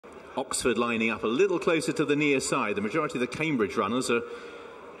Oxford lining up a little closer to the near side. The majority of the Cambridge runners are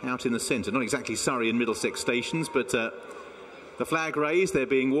out in the centre. Not exactly Surrey and Middlesex stations, but the flag raised, they're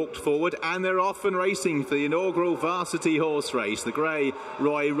being walked forward, and they're off and racing for the inaugural Varsity horse race. The grey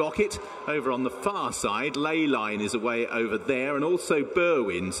Roy Rocket over on the far side. Leyline is away over there, and also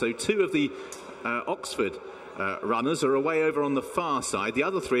Berwyn. So two of the Oxford runners are away over on the far side. The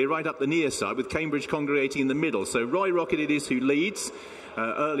other three are right up the near side, with Cambridge congregating in the middle. So Roy Rocket it is who leads.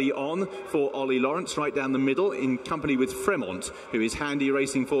 Early on for Ollie Lawrence, right down the middle, in company with Fremont, who is handy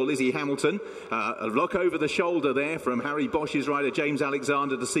racing for Lizzie Hamilton. A look over the shoulder there from Harry Bosch's rider James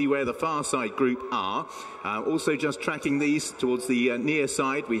Alexander to see where the far side group are. Also just tracking these towards the near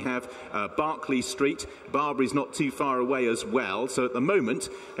side, we have Berkeley Street. Barbry's not too far away as well. So at the moment,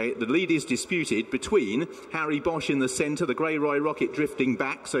 the lead is disputed between Harry Bosch in the centre, the Grey Roy Rocket drifting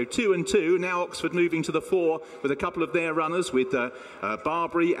back. So 2 and 2. Now Oxford moving to the 4 with a couple of their runners with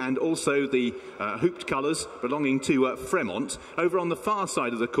Barbary and also the hooped colours belonging to Fremont. Over on the far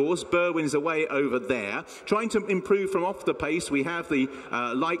side of the course, Berwyn's away over there. Trying to improve from off the pace, we have the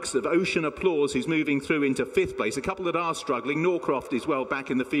likes of Ocean Applause, who's moving through into 5th place. A couple that are struggling. Norcroft is well back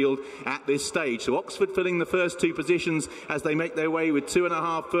in the field at this stage. So Oxford filling the first 2 positions as they make their way with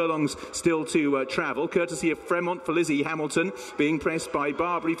 2.5 furlongs still to travel. Courtesy of Fremont for Lizzie Hamilton, being pressed by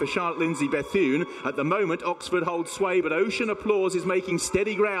Barbary for Charlotte Lindsay Bethune. At the moment, Oxford holds sway, but Ocean Applause is making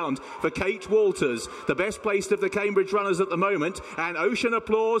steady ground for Kate Walters, the best placed of the Cambridge runners at the moment, and Ocean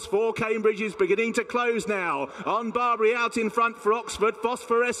Applause for Cambridge is beginning to close now. On Barbary out in front for Oxford.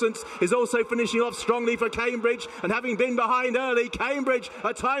 Phosphorescence is also finishing off strongly for Cambridge, and having been behind early, Cambridge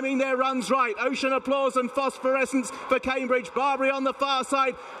are timing their runs right. Ocean Applause and Phosphorescence for Cambridge. Barbary on the far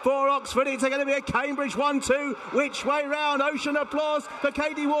side for Oxford. It's going to be a Cambridge 1-2. Which way round? Ocean Applause for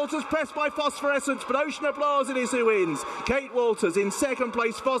Katie Walters, pressed by Phosphorescence, but Ocean Applause it is who wins. Kate Walters in second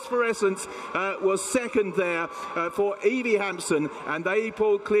place. Phosphorescence was second there for Evie Hampson, and they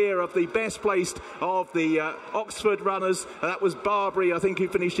pulled clear of the best placed of the Oxford runners. That was Barbary, I think, who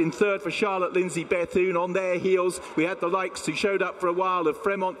finished in 3rd for Charlotte Lindsay Bethune. On their heels, we had the likes who showed up for a while of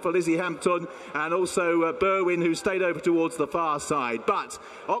Fremont for Lizzie Hampton, and also Berwyn, who stayed over towards the far side. But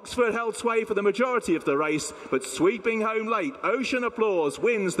Oxford held sway for the majority of the race, but sweeping home late, Ocean Applause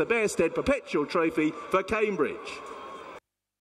wins the Bearsted Perpetual Trophy for Cambridge.